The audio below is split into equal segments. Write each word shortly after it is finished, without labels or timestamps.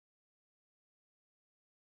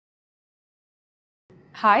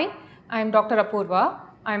Hi, I'm Dr. Apoorva.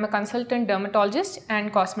 I'm a consultant dermatologist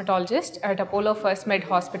and cosmetologist at Apollo First Med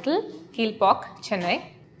Hospital, Kilpauk, Chennai.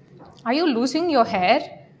 Are you losing your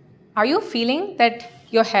hair? Are you feeling that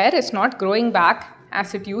your hair is not growing back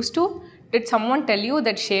as it used to? Did someone tell you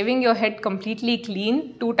that shaving your head completely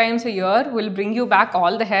clean 2 times a year will bring you back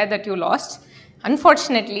all the hair that you lost?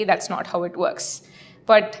 Unfortunately, that's not how it works.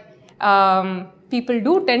 But people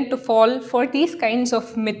do tend to fall for these kinds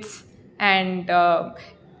of myths, and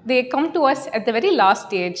they come to us at the very last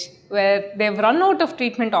stage where they've run out of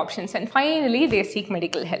treatment options and finally they seek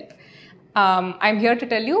medical help. I'm here to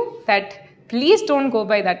tell you that please don't go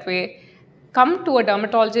by that way. Come to a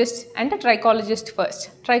dermatologist and a trichologist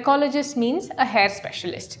first. Trichologist means a hair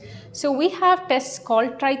specialist. So we have tests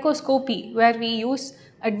called trichoscopy, where we use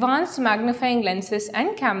advanced magnifying lenses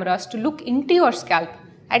and cameras to look into your scalp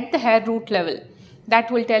at the hair root level. That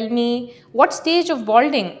will tell me what stage of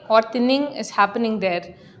balding or thinning is happening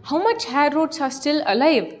there, how much hair roots are still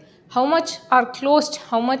alive, how much are closed,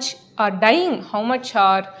 how much are dying, how much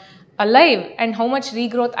are alive, and how much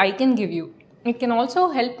regrowth I can give you. It can also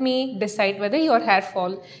help me decide whether your hair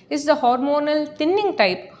fall is the hormonal thinning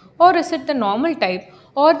type or is it the normal type,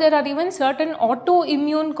 or there are even certain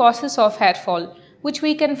autoimmune causes of hair fall which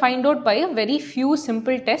we can find out by a very few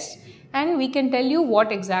simple tests, and we can tell you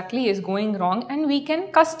what exactly is going wrong and we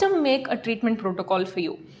can custom make a treatment protocol for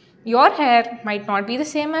you. Your hair might not be the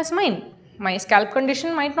same as mine. My scalp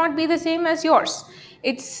condition might not be the same as yours.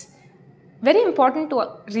 It's very important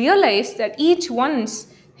to realize that each one's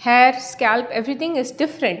hair, scalp, everything is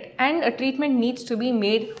different and a treatment needs to be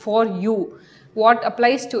made for you. What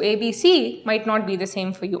applies to ABC might not be the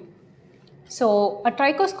same for you. So a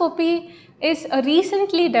trichoscopy is a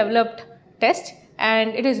recently developed test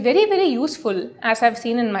and it is very useful, as I've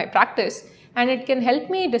seen in my practice, and it can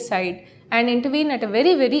help me decide and intervene at a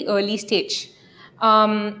very early stage.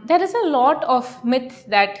 There is a lot of myth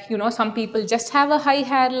that some people just have a high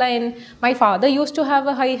hairline. My father used to have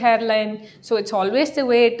a high hairline, so it's always the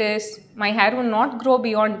way it is. My hair will not grow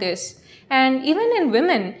beyond this. And even in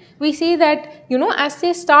women, we see that as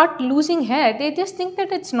they start losing hair, they just think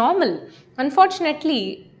that it's normal.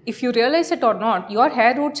 Unfortunately, if you realize it or not, your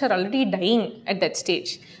hair roots are already dying at that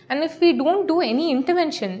stage. And if we don't do any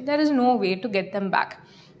intervention, there is no way to get them back.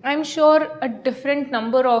 I'm sure a different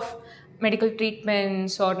number of medical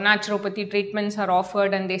treatments or naturopathy treatments are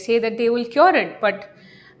offered and they say that they will cure it. But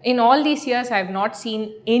in all these years, I have not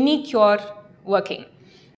seen any cure working.